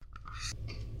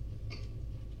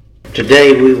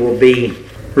Today we will be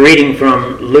reading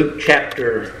from Luke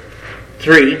chapter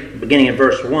 3, beginning in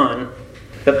verse 1.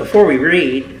 But before we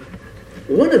read,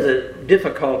 one of the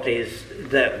difficulties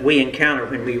that we encounter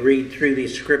when we read through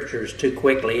these scriptures too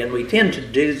quickly, and we tend to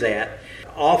do that,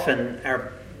 often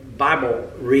our Bible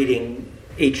reading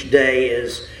each day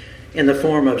is in the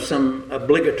form of some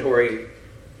obligatory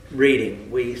reading.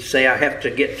 We say, I have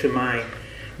to get to my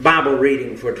Bible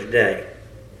reading for today.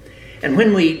 And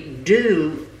when we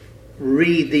do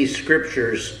read these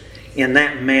scriptures in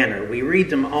that manner, we read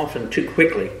them often too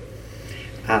quickly.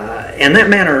 And that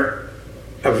manner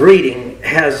of reading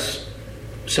has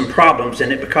some problems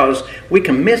in it because we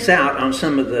can miss out on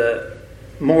some of the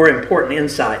more important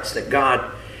insights that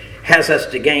God has us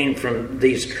to gain from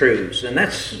these truths. And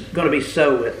that's going to be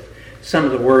so with some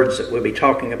of the words that we'll be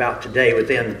talking about today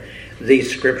within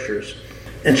these scriptures.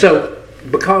 And so,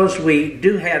 because we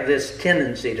do have this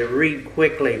tendency to read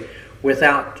quickly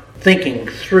without thinking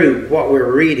through what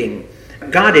we're reading,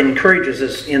 God encourages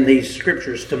us in these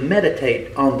scriptures to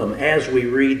meditate on them as we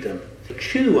read them.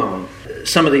 Chew on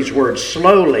some of these words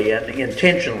slowly and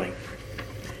intentionally.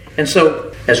 And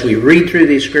so, as we read through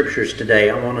these scriptures today,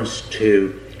 I want us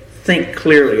to think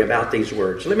clearly about these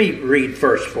words. Let me read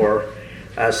first for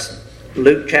us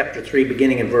Luke chapter 3,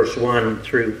 beginning in verse 1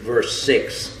 through verse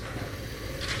 6.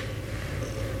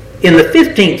 In the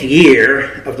 15th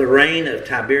year of the reign of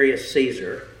Tiberius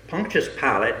Caesar, Pontius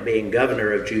Pilate being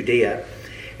governor of Judea,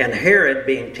 and Herod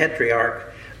being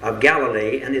tetrarch of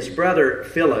Galilee, and his brother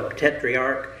Philip,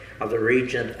 tetrarch of the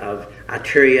region of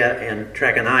Iturea and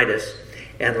Trachonitis,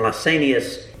 and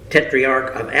Lysanias,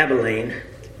 tetrarch of Abilene,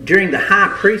 during the high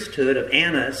priesthood of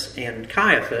Annas and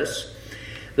Caiaphas,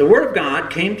 the word of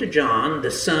God came to John,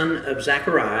 the son of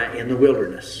Zechariah, in the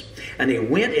wilderness. And he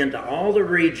went into all the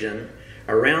region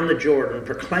around the Jordan,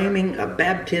 proclaiming a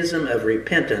baptism of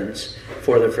repentance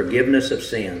for the forgiveness of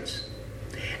sins.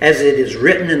 As it is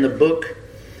written in the book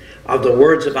of the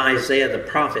words of Isaiah the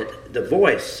prophet, the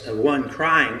voice of one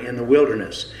crying in the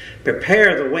wilderness,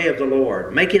 prepare the way of the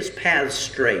Lord, make his paths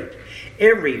straight.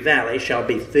 Every valley shall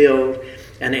be filled,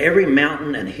 and every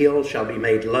mountain and hill shall be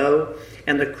made low,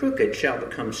 and the crooked shall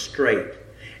become straight,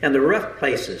 and the rough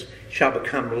places shall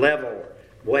become level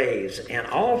ways, and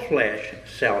all flesh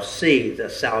shall see the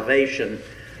salvation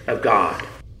of God.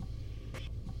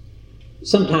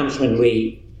 Sometimes when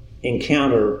we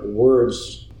encounter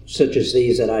words such as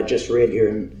these that I just read here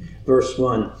in verse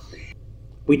 1,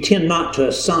 we tend not to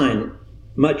assign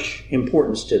much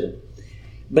importance to them.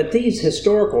 But these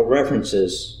historical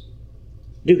references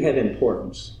do have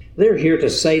importance. They're here to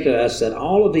say to us that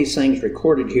all of these things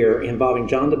recorded here involving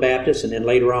John the Baptist and then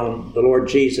later on the Lord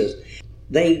Jesus,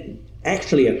 they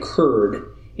actually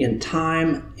occurred in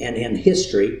time and in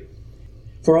history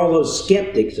for all those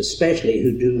skeptics especially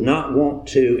who do not want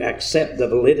to accept the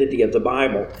validity of the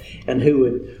Bible and who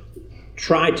would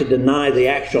try to deny the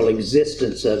actual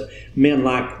existence of men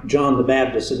like John the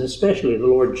Baptist and especially the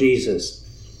Lord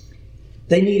Jesus.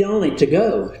 They need only to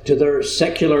go to their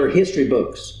secular history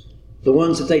books, the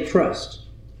ones that they trust,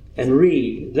 and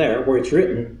read there where it's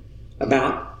written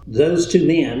about those two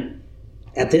men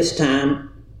at this time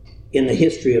in the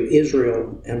history of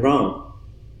Israel and Rome.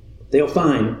 They'll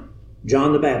find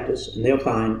John the Baptist and they'll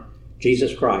find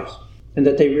Jesus Christ, and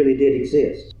that they really did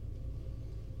exist.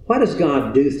 Why does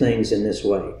God do things in this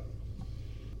way?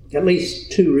 At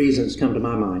least two reasons come to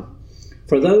my mind.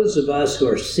 For those of us who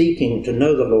are seeking to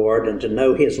know the Lord and to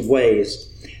know his ways,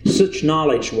 such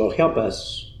knowledge will help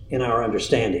us in our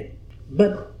understanding.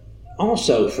 But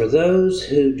also for those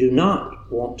who do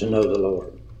not want to know the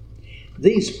Lord,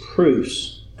 these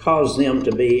proofs cause them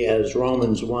to be, as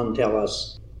Romans 1 tell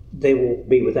us, they will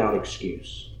be without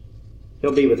excuse.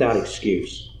 They'll be without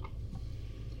excuse.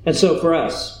 And so for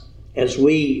us, as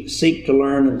we seek to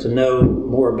learn and to know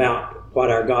more about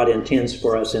what our God intends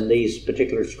for us in these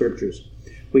particular scriptures,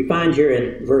 we find here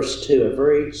in verse 2 a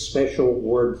very special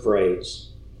word phrase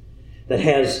that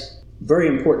has very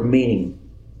important meaning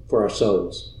for our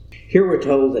souls. Here we're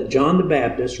told that John the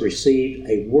Baptist received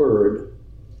a word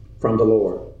from the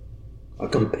Lord, a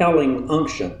compelling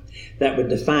unction that would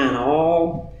define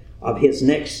all of his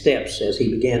next steps as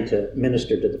he began to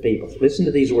minister to the people. Listen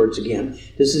to these words again.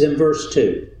 This is in verse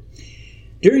 2.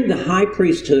 During the high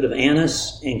priesthood of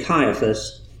Annas and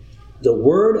Caiaphas, the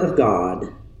word of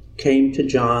God came to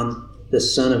John, the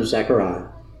son of Zechariah,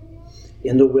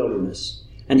 in the wilderness.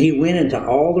 And he went into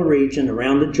all the region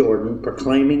around the Jordan,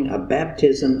 proclaiming a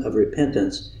baptism of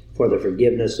repentance for the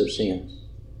forgiveness of sins.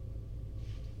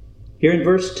 Here in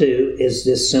verse 2 is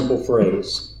this simple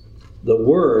phrase, the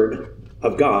word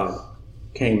of God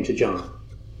came to John.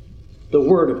 The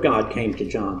Word of God came to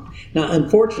John. Now,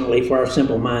 unfortunately, for our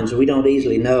simple minds, we don't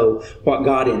easily know what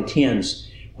God intends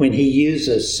when He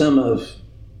uses some of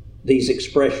these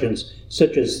expressions,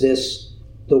 such as this,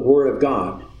 the Word of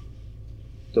God.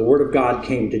 The Word of God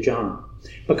came to John.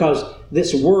 Because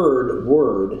this word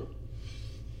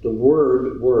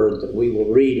that we will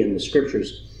read in the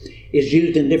Scriptures is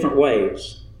used in different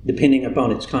ways, depending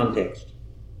upon its context.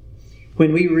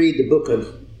 When we read the book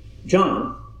of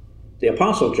John, the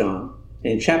Apostle John,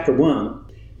 in chapter 1,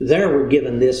 there we're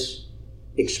given this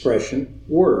expression,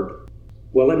 word.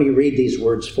 Well, let me read these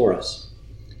words for us.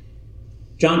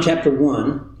 John chapter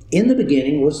 1, in the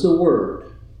beginning was the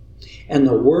Word, and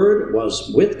the Word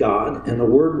was with God, and the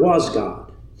Word was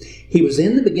God. He was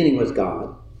in the beginning with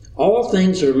God. All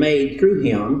things are made through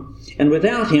Him, and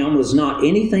without Him was not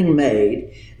anything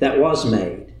made that was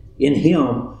made. In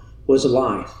Him was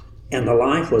life, and the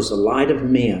life was the light of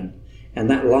men. And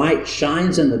that light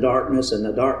shines in the darkness, and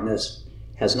the darkness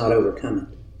has not overcome it.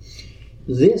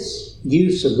 This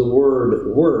use of the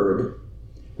word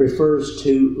refers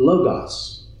to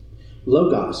logos.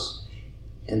 Logos.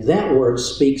 And that word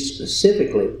speaks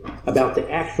specifically about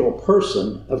the actual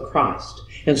person of Christ.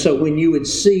 And so when you would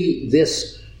see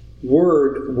this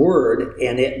word,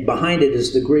 and it behind it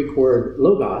is the Greek word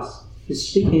logos, it's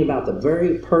speaking about the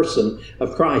very person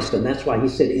of Christ. And that's why he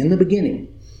said, in the beginning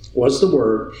was the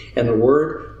Word, and the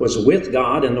Word was with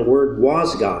God, and the Word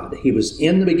was God. He was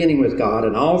in the beginning with God,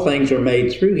 and all things are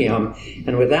made through Him,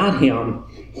 and without Him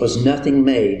was nothing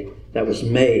made that was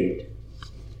made.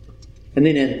 And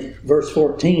then in verse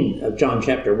 14 of John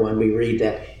chapter 1, we read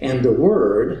that, and the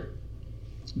Word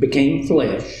became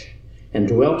flesh and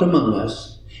dwelt among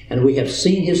us, and we have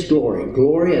seen His glory,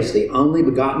 glory as the only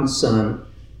begotten Son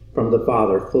from the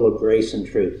Father, full of grace and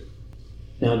truth.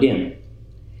 Now again,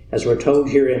 as we're told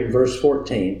here in verse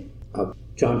 14 of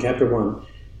John chapter 1,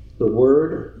 the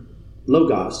word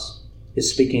logos is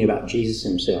speaking about Jesus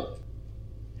Himself.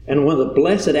 And one of the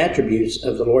blessed attributes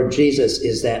of the Lord Jesus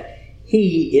is that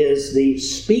He is the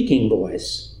speaking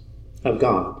voice of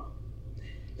God.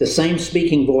 The same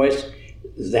speaking voice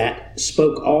that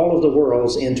spoke all of the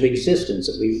worlds into existence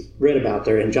that we read about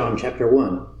there in John chapter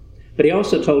 1. But He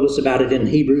also told us about it in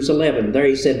Hebrews 11. There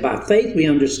He said, by faith we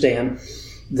understand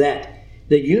that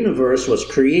the universe was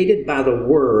created by the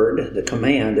word, the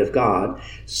command of God,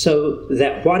 so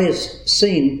that what is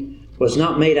seen was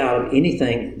not made out of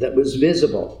anything that was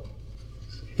visible.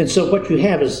 And so what you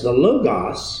have is the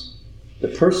Logos, the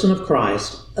person of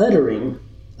Christ, uttering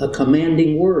a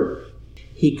commanding word.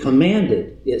 He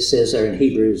commanded, it says there in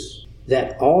Hebrews,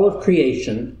 that all of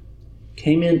creation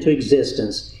came into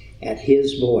existence at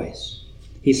His voice.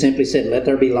 He simply said, let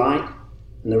there be light,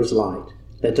 and there was light.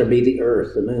 Let there be the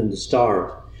earth, the moon, the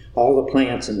stars, all the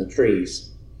plants and the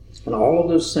trees. And all of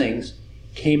those things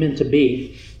came into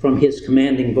being from His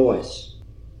commanding voice.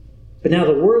 But now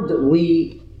the word that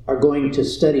we are going to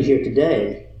study here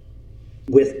today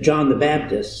with John the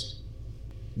Baptist,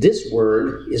 this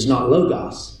word is not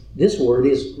logos. This word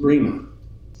is rhema.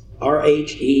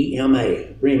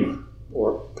 R-H-E-M-A, rhema,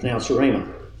 or pronounced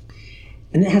rhema.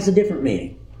 And it has a different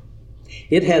meaning.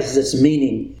 It has this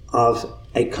meaning of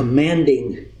a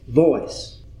commanding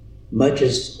voice, much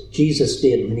as Jesus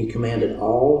did when He commanded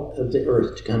all of the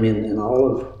earth to come in and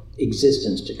all of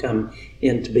existence to come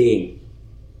into being.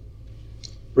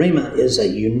 Rhema is a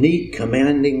unique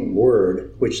commanding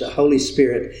word which the Holy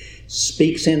Spirit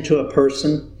speaks into a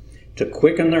person to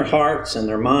quicken their hearts and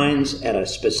their minds at a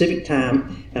specific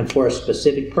time and for a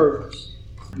specific purpose.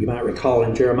 You might recall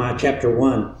in Jeremiah chapter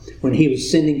 1 when He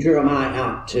was sending Jeremiah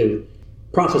out to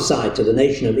prophesy to the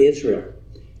nation of Israel.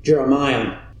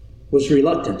 Jeremiah was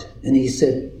reluctant, and he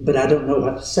said, but I don't know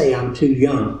what to say, I'm too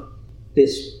young.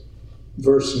 This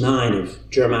verse 9 of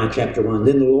Jeremiah chapter 1,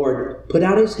 then the Lord put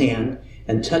out His hand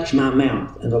and touched my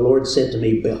mouth, and the Lord said to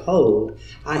me, behold,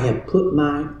 I have put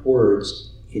my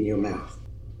words in your mouth.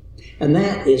 And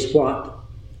that is what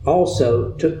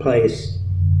also took place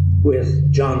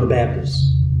with John the Baptist.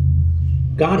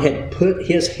 God had put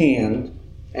His hand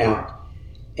out,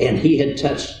 and He had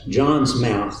touched John's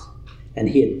mouth, and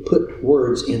He had put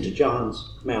words into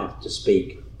John's mouth to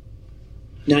speak.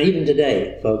 Now, even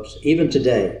today, folks, even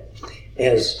today,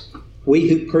 as we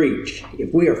who preach,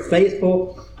 if we are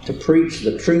faithful to preach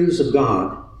the truths of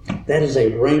God, that is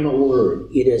a rhema word.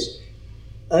 It is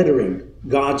uttering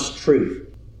God's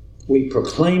truth. We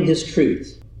proclaim His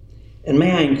truth. And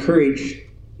may I encourage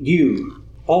you,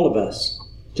 all of us,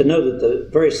 to know that the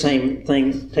very same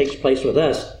thing takes place with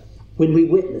us when we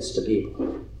witness to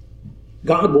people.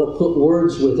 God will put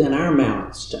words within our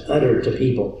mouths to utter to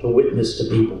people, to witness to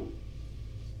people.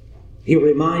 He'll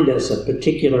remind us of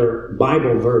particular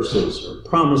Bible verses or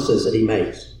promises that he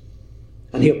makes.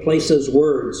 And he'll place those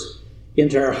words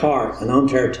into our heart and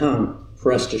onto our tongue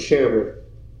for us to share with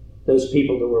those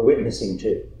people that we're witnessing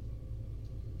to.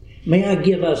 May I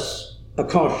give us a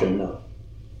caution, though.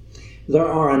 There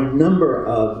are a number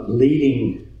of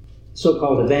leading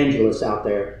so-called evangelists out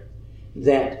there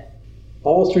that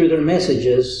all through their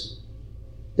messages,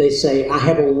 they say, I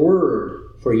have a word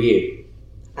for you.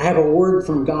 I have a word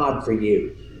from God for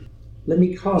you. Let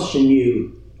me caution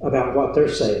you about what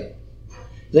they're saying.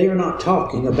 They are not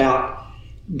talking about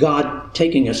God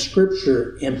taking a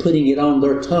scripture and putting it on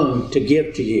their tongue to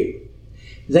give to you.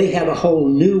 They have a whole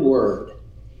new word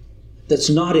that's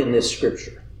not in this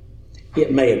scripture.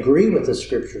 It may agree with the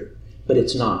scripture, but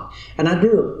it's not. And I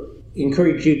do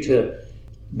encourage you to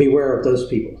beware of those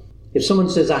people. If someone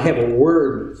says, I have a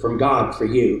word from God for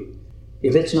you,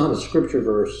 if it's not a scripture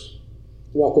verse,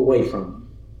 walk away from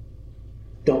them.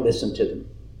 Don't listen to them.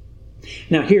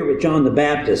 Now here with John the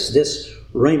Baptist, this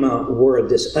Rhema word,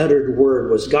 this uttered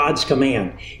word, was God's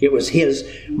command. It was his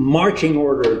marching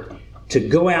order to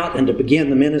go out and to begin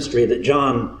the ministry that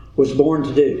John was born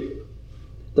to do.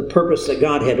 The purpose that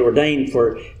God had ordained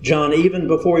for John even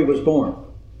before he was born.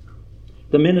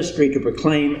 The ministry to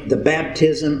proclaim the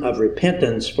baptism of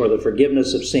repentance for the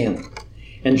forgiveness of sin.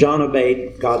 And John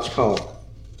obeyed God's call.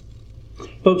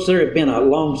 Folks, there have been a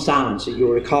long silence that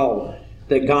you'll recall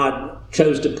that God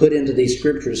chose to put into these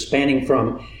scriptures, spanning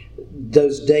from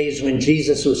those days when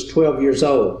Jesus was 12 years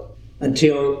old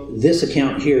until this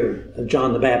account here of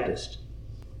John the Baptist.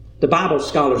 The Bible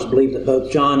scholars believe that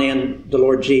both John and the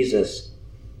Lord Jesus,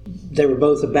 they were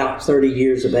both about 30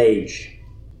 years of age,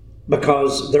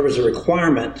 because there was a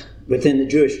requirement within the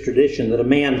Jewish tradition that a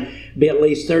man be at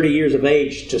least 30 years of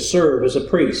age to serve as a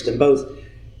priest. And both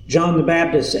John the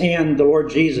Baptist and the Lord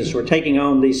Jesus were taking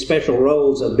on these special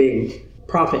roles of being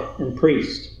prophet and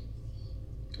priest.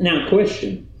 Now,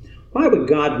 question, why would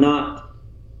God not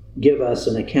give us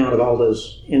an account of all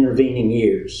those intervening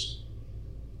years?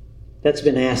 That's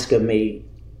been asked of me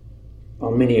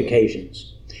on many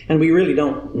occasions. And we really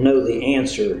don't know the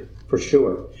answer for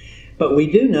sure. But we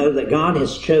do know that God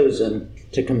has chosen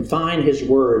to confine his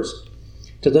words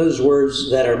to those words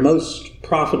that are most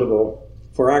profitable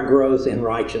for our growth in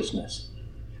righteousness.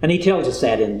 And he tells us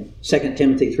that in 2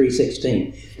 Timothy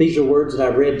 3:16. These are words that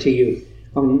I've read to you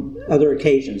on other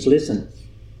occasions. Listen,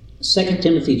 2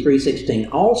 Timothy 3:16.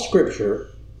 All scripture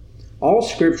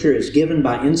is given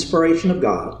by inspiration of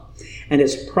God and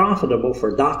is profitable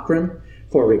for doctrine,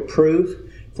 for reproof,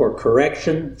 for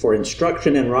correction, for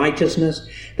instruction in righteousness,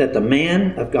 that the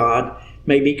man of God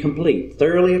may be complete,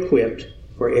 thoroughly equipped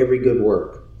for every good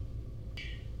work.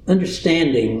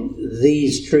 Understanding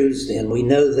these truths, then, we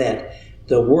know that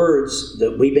the words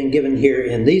that we've been given here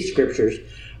in these scriptures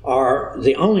are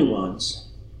the only ones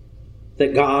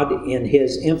that God, in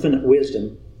his infinite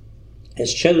wisdom,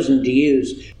 has chosen to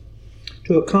use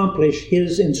to accomplish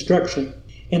his instruction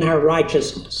in our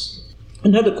righteousness.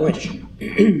 Another question.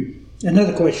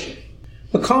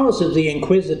 Because of the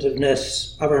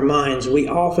inquisitiveness of our minds, we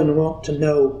often want to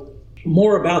know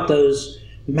more about those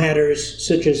matters,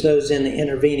 such as those in the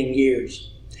intervening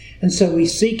years. And so we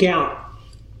seek out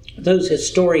those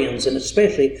historians, and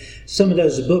especially some of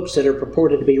those books that are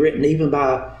purported to be written even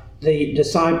by the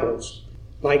disciples,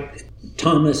 like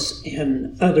Thomas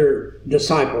and other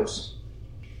disciples.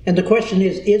 And the question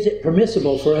is it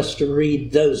permissible for us to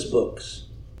read those books?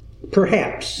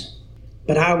 Perhaps,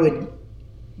 but I would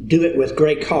do it with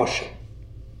great caution.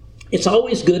 It's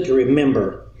always good to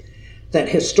remember that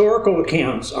historical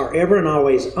accounts are ever and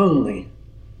always only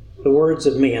the words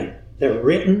of men. They're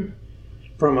written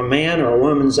from a man or a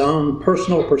woman's own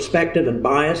personal perspective and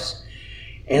bias,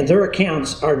 and their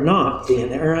accounts are not the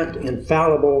inerrant,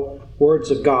 infallible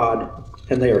words of God,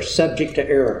 and they are subject to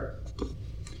error.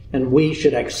 And we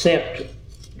should accept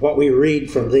what we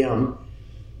read from them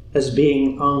as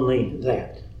being only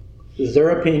that.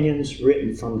 Their opinions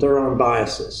written from their own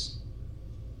biases.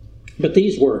 But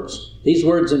these words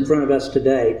in front of us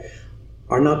today,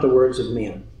 are not the words of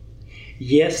men.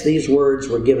 Yes, these words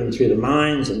were given through the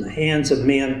minds and the hands of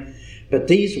men, but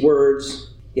these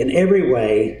words, in every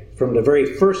way, from the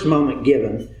very first moment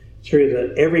given,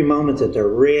 through every moment that they're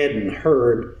read and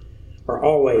heard, are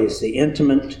always the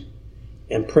intimate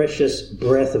and precious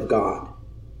breath of God.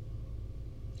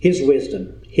 His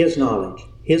wisdom, his knowledge,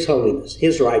 his holiness,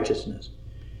 his righteousness.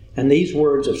 And these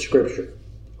words of Scripture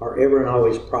are ever and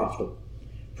always profitable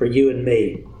for you and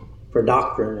me, for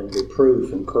doctrine and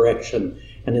reproof and correction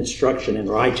and instruction in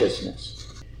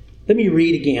righteousness. Let me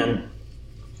read again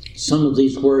some of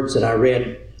these words that I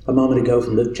read a moment ago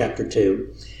from Luke chapter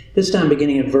 2. This time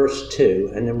beginning in verse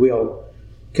 2, and then we'll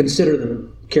consider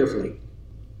them carefully.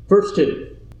 Verse 2.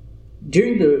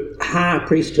 During the high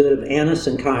priesthood of Annas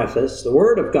and Caiaphas, the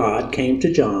word of God came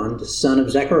to John, the son of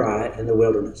Zechariah, in the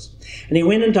wilderness. And he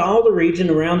went into all the region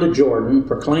around the Jordan,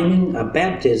 proclaiming a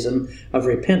baptism of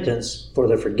repentance for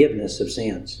the forgiveness of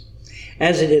sins.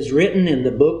 As it is written in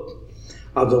the book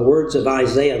of the words of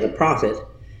Isaiah the prophet,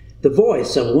 the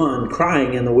voice of one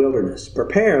crying in the wilderness,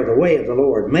 prepare the way of the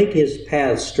Lord, make his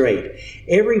paths straight.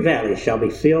 Every valley shall be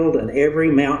filled, and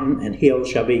every mountain and hill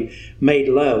shall be made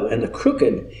low, and the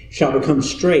crooked shall become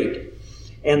straight,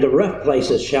 and the rough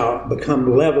places shall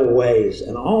become level ways,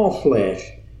 and all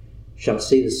flesh shall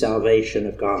see the salvation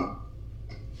of God.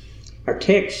 Our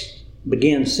text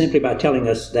begins simply by telling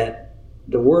us that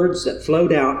the words that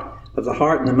flowed out of the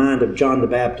heart and the mind of John the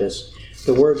Baptist,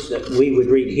 the words that we would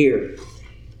read here,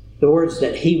 the words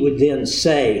that he would then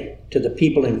say to the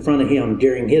people in front of him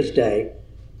during his day,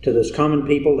 to those common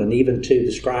people and even to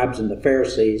the scribes and the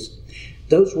Pharisees,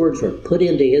 those words were put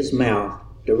into his mouth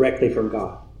directly from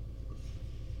God.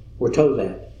 We're told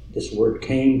that this word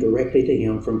came directly to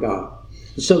him from God.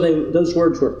 So those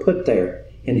words were put there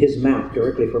in his mouth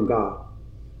directly from God.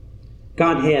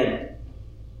 God had,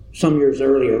 some years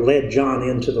earlier, led John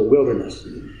into the wilderness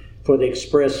for the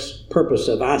express purpose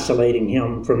of isolating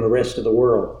him from the rest of the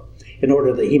world, in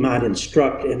order that he might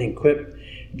instruct and equip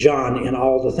John in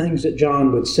all the things that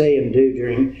John would say and do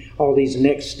during all these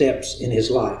next steps in his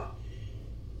life.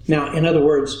 Now, in other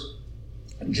words,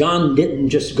 John didn't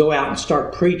just go out and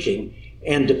start preaching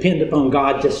and depend upon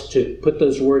God just to put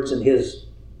those words in his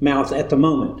mouth at the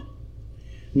moment.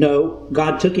 No,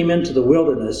 God took him into the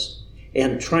wilderness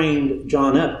and trained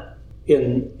John up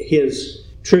in his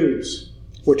truths.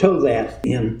 We're told that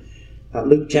in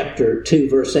Luke chapter 2,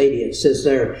 verse 80, it says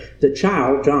there, the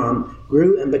child, John,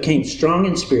 grew and became strong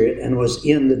in spirit and was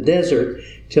in the desert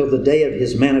till the day of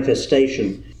his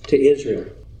manifestation to Israel.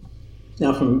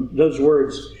 Now, from those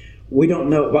words, we don't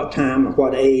know at what time or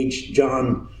what age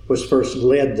John was first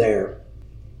led there.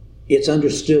 It's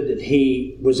understood that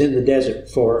he was in the desert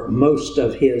for most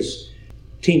of his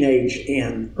teenage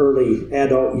and early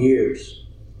adult years.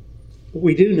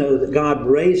 We do know that God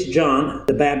raised John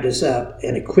the Baptist up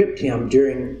and equipped him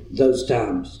during those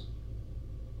times.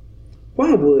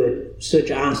 Why would such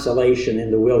isolation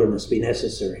in the wilderness be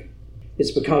necessary?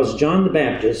 It's because John the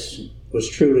Baptist was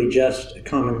truly just a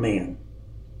common man,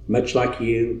 much like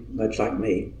you, much like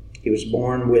me. He was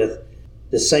born with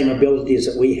the same abilities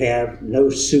that we have, no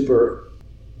super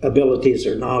abilities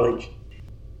or knowledge.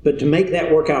 But to make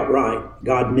that work out right,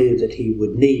 God knew that he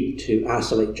would need to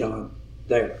isolate John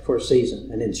there for a season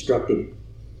and instruct him.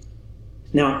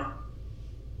 Now,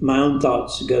 my own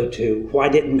thoughts go to, why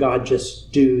didn't God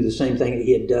just do the same thing that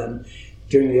he had done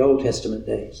during the Old Testament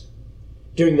days?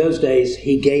 During those days,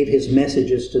 he gave his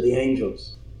messages to the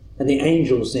angels, and the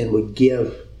angels then would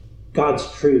give God's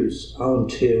truths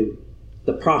onto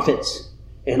the prophets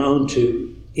and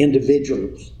onto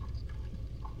individuals.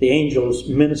 The angels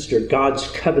ministered God's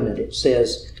covenant, it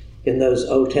says, in those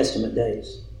Old Testament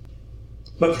days.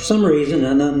 But for some reason,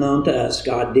 and unknown to us,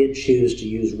 God did choose to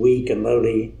use weak and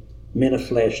lowly men of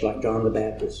flesh like John the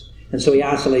Baptist. And so he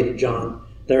isolated John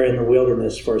there in the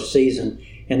wilderness for a season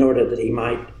in order that he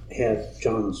might have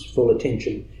John's full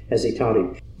attention as he taught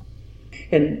him.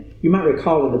 And you might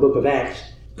recall in the book of Acts,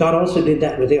 God also did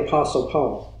that with the Apostle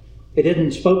Paul. It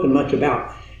isn't spoken much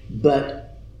about,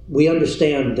 but we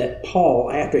understand that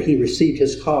Paul, after he received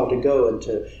his call to go and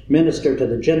to minister to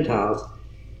the Gentiles,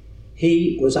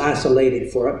 he was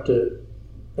isolated for up to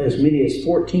as many as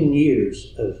 14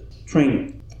 years of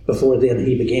training before then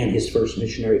he began his first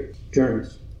missionary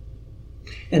journeys.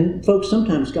 And folks,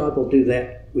 sometimes God will do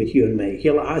that with you and me.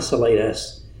 He'll isolate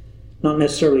us, not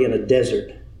necessarily in a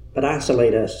desert, but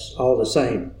isolate us all the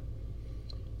same,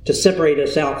 to separate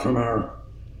us out from our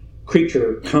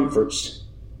creature comforts,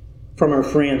 from our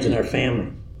friends and our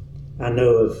family. I know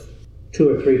of 2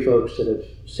 or 3 folks that have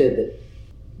said that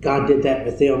God did that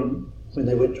with them when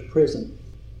they went to prison.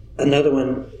 Another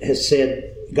one has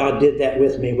said, God did that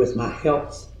with me with my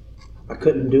health. I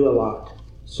couldn't do a lot,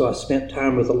 so I spent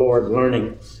time with the Lord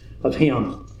learning of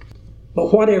Him.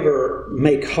 But whatever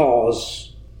may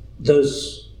cause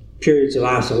those periods of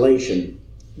isolation,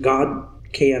 God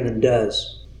can and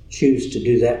does choose to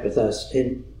do that with us.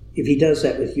 And if He does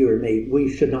that with you or me,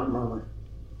 we should not murmur.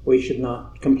 We should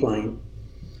not complain.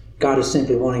 God is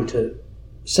simply wanting to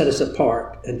set us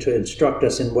apart and to instruct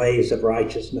us in ways of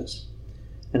righteousness.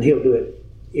 And He'll do it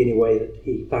any way that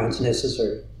He finds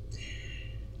necessary.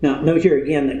 Now, note here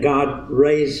again that God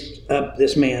raised up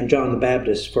this man, John the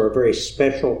Baptist, for a very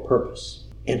special purpose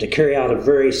and to carry out a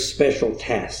very special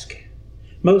task.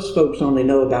 Most folks only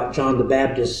know about John the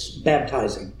Baptist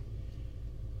baptizing,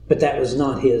 but that was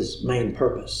not his main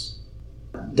purpose.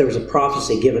 There was a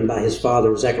prophecy given by his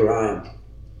father, Zechariah,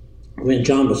 when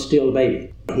John was still a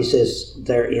baby. He says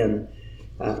there in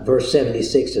verse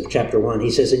 76 of chapter 1,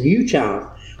 he says, "And you, child,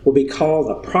 will be called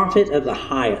the prophet of the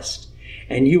highest,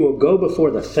 and you will go before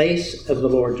the face of the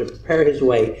Lord to prepare his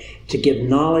way, to give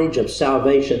knowledge of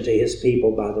salvation to his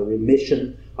people by the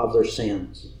remission of their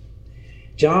sins."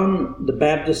 John the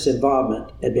Baptist's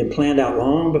involvement had been planned out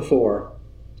long before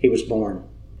he was born.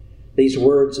 These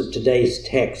words of today's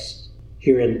text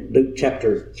here in Luke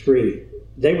chapter 3,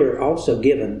 they were also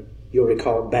given, you'll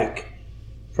recall, back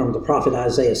from the prophet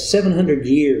Isaiah 700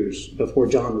 years before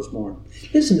John was born.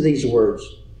 Listen to these words,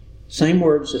 same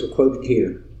words that are quoted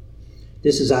here.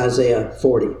 This is Isaiah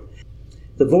 40.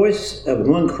 "The voice of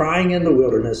one crying in the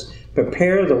wilderness,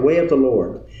 prepare the way of the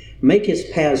Lord, make his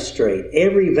paths straight.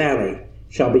 Every valley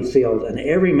shall be filled, and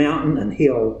every mountain and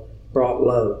hill brought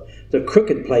low. The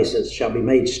crooked places shall be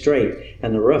made straight,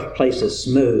 and the rough places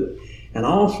smooth, and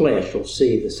all flesh will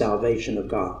see the salvation of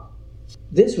God."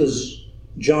 This was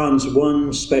John's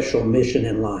one special mission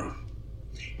in life,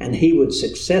 and he would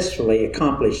successfully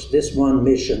accomplish this one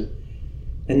mission,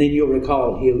 and then you'll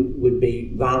recall he would be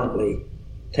violently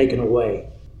taken away.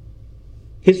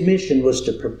 His mission was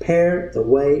to prepare the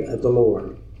way of the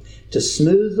Lord, to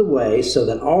smooth the way so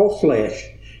that all flesh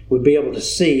would be able to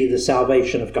see the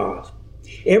salvation of God.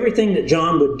 Everything that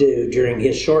John would do during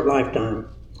his short lifetime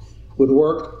would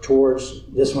work towards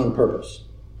this one purpose.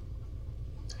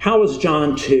 How was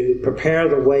John to prepare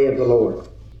the way of the Lord?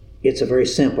 It's a very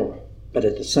simple, but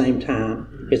at the same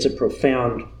time, it's a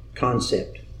profound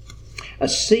concept. A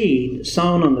seed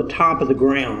sown on the top of the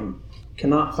ground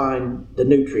cannot find the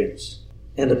nutrients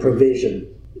and the provision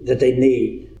that they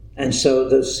need, and so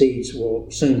those seeds will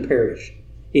soon perish,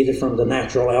 either from the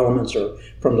natural elements or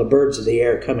from the birds of the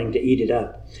air coming to eat it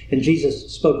up. And Jesus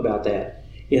spoke about that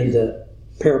in the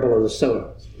parable of the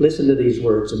sower. Listen to these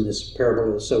words in this parable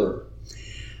of the sower.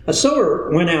 "A sower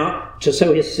went out to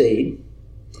sow his seed,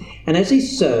 and as he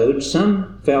sowed,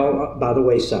 some fell by the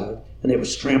wayside, and it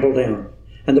was trampled down,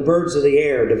 and the birds of the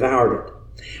air devoured it.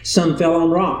 Some fell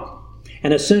on rock,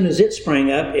 and as soon as it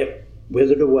sprang up, it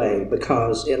withered away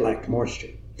because it lacked moisture.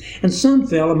 And some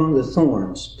fell among the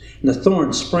thorns, and the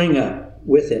thorns sprang up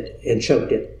with it and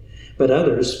choked it. But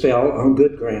others fell on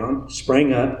good ground,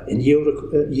 sprang up, and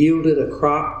yielded a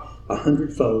crop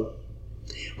 100-fold.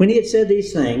 When he had said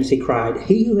these things, he cried,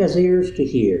 'He who has ears to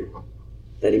hear,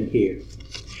 let him hear.'"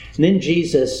 And then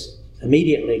Jesus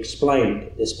immediately explained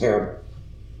this parable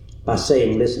by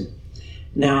saying, listen,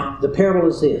 "Now the parable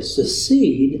is this. The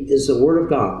seed is the word of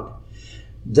God.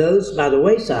 Those by the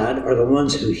wayside are the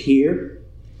ones who hear.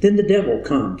 Then the devil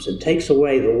comes and takes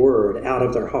away the word out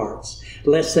of their hearts,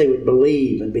 lest they would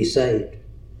believe and be saved.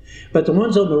 But the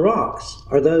ones on the rocks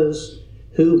are those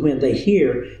who, when they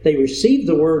hear, they receive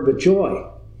the word with joy.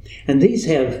 And these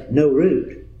have no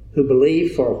root, who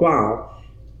believe for a while,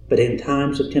 but in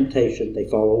times of temptation they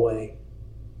fall away.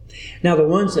 Now the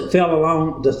ones that fell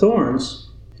along the thorns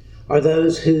are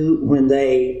those who, when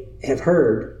they have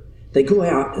heard, they go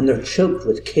out and they're choked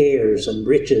with cares and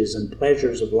riches and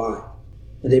pleasures of life,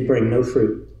 and they bring no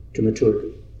fruit to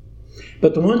maturity.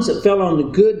 But the ones that fell on the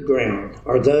good ground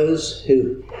are those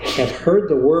who have heard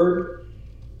the word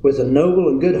with a noble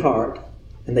and good heart,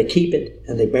 and they keep it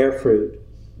and they bear fruit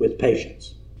with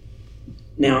patience."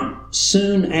 Now,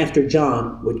 soon after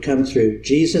John would come through,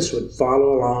 Jesus would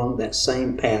follow along that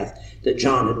same path that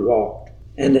John had walked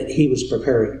and that he was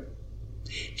preparing.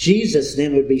 Jesus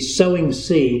then would be sowing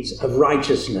seeds of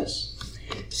righteousness,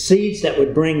 seeds that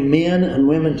would bring men and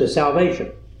women to salvation.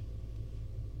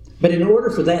 But in order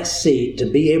for that seed to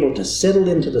be able to settle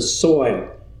into the soil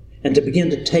and to begin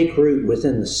to take root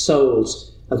within the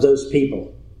souls of those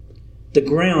people, the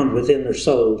ground within their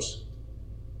souls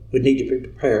would need to be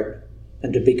prepared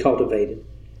and to be cultivated.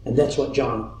 And that's what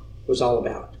John was all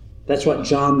about. That's what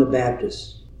John the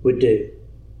Baptist would do.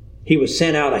 He was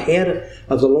sent out ahead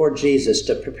of the Lord Jesus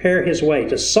to prepare his way,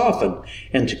 to soften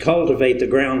and to cultivate the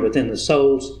ground within the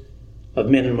souls of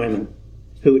men and women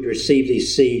who would receive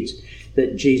these seeds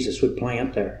that Jesus would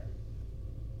plant there.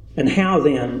 And how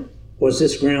then was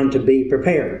this ground to be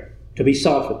prepared, to be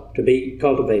softened, to be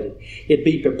cultivated? It'd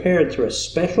be prepared through a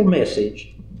special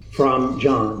message from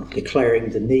John declaring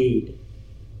the need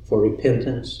for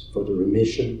repentance, for the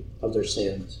remission of their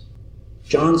sins.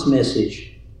 John's message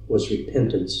was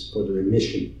repentance for the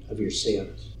remission of your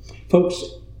sins.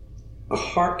 Folks, a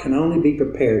heart can only be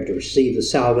prepared to receive the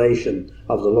salvation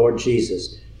of the Lord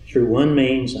Jesus through one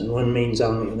means and one means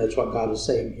only, and that's what God is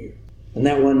saying here. And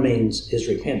that one means is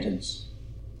repentance.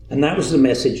 And that was the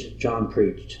message John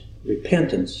preached.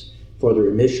 Repentance for the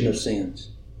remission of sins.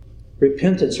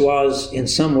 Repentance was, in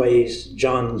some ways,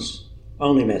 John's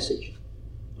only message.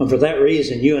 And for that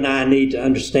reason, you and I need to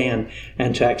understand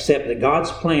and to accept that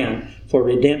God's plan for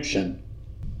redemption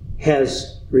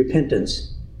has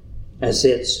repentance as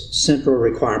its central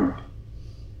requirement.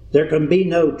 There can be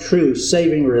no true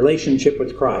saving relationship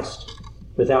with Christ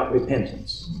without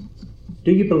repentance.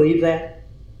 Do you believe that?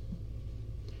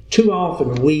 Too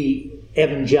often we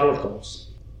evangelicals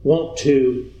want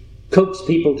to coax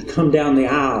people to come down the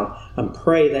aisle and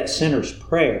pray that sinner's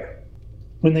prayer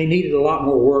when they needed a lot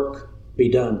more work be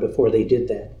done before they did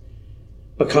that.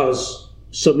 Because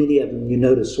so many of them, you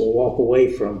notice, will walk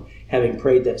away from having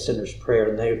prayed that sinner's prayer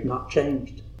and they have not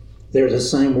changed. They're the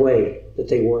same way that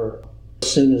they were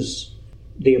as soon as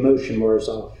the emotion wears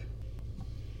off.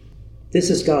 This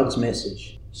is God's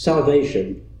message.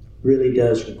 Salvation really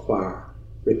does require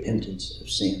repentance of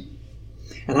sin.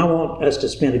 And I want us to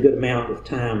spend a good amount of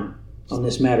time on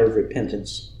this matter of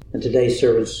repentance. And today's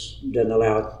service doesn't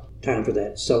allow time for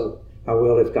that. So I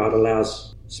will, if God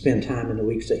allows, spend time in the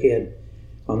weeks ahead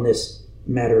on this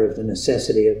matter of the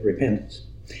necessity of repentance.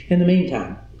 In the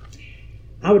meantime,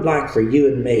 I would like for you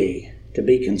and me to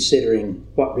be considering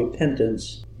what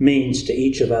repentance means to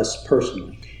each of us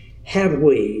personally.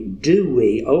 Do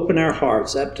we open our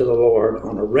hearts up to the Lord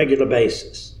on a regular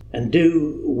basis? And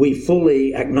do we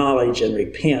fully acknowledge and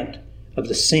repent of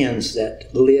the sins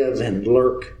that live and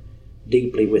lurk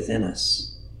deeply within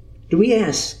us? Do we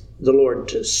ask the Lord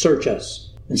to search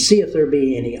us and see if there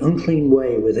be any unclean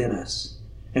way within us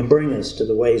and bring us to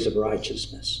the ways of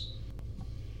righteousness?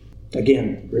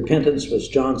 Again, repentance was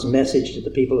John's message to the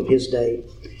people of his day,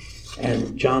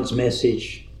 and John's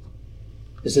message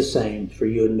is the same for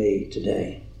you and me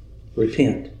today.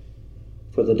 Repent,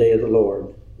 for the day of the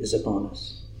Lord is upon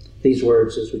us. These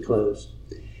words as we close.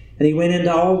 And he went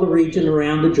into all the region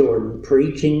around the Jordan,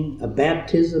 preaching a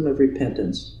baptism of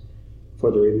repentance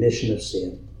for the remission of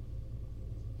sin.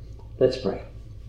 Let's pray.